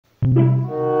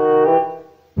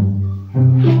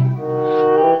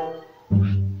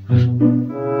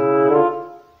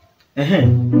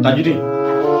Tajudeen,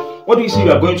 what do you say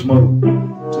you are going tomorrow?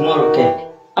 Tomorrow,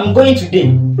 okay. I'm going today.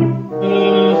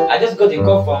 I just got a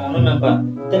call from another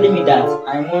member telling me that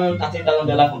I won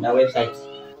 $13,000 from their website.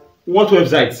 What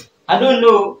website? I don't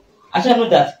know. I should know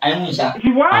that I am Isha.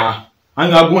 What?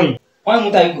 And you are going? Why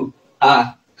won't I go?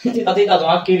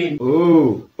 30,000 killing.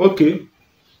 Oh, okay.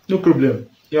 No problem.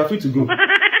 You are free to go.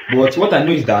 But what I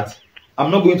know is that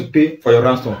I'm not going to pay for your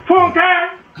ransom.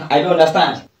 I don't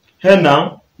understand. Hey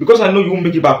now, because I know you won't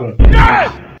make it back home.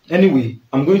 Yes! Anyway,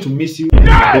 I'm going to miss you.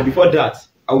 Yes! But before that,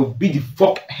 I will beat the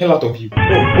fuck hell out of you.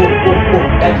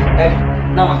 Daddy.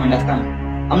 Now I understand.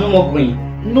 I'm no more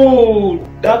going. No,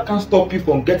 that can't stop you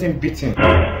from getting beaten.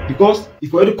 Because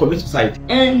if you already commit suicide.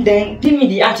 And then give me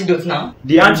the antidote now.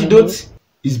 The antidote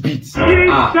is beat. Jesus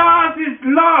is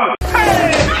Lord.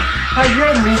 Hey! I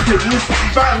hear me to you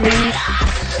by me.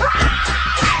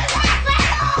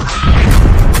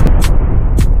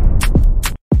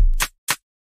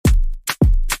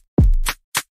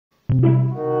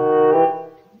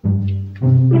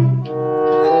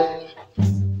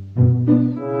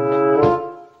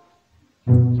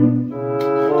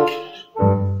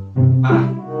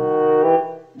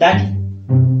 Daddy,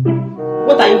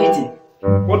 what are you eating?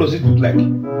 What does it look like?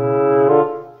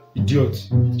 Idiot.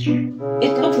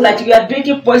 It looks like you are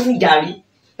drinking poison gari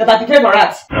that I prepared for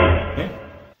rats. Eh?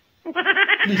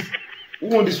 Please, who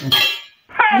wants this food?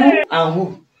 Who and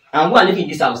who? And who are living in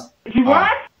this house?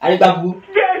 What? Aribabu.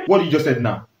 What did you just said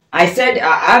now? I said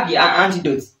I have the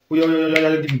antidote. Oh,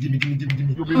 yeah, give me.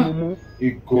 You be mumu.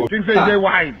 Hey, God. Think say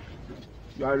wine.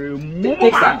 You are a mumu.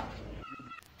 Take some.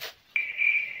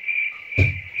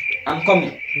 I'm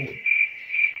coming.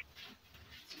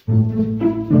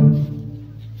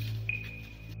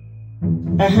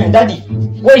 Daddy,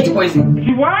 where is the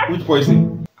poison? What? Which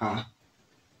poison?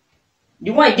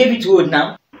 The one I gave you to hold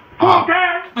now.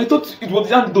 I thought it was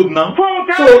the antidote now.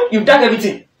 So you've done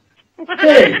everything.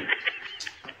 Hey!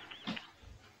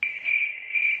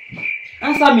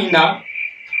 Answer me now.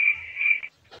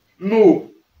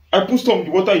 No, I put some in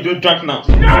the water you just drank now.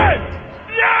 Yes!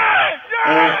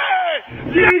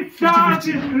 Jesus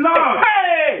is Lord.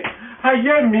 Hey! I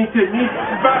hear me to me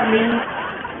by me.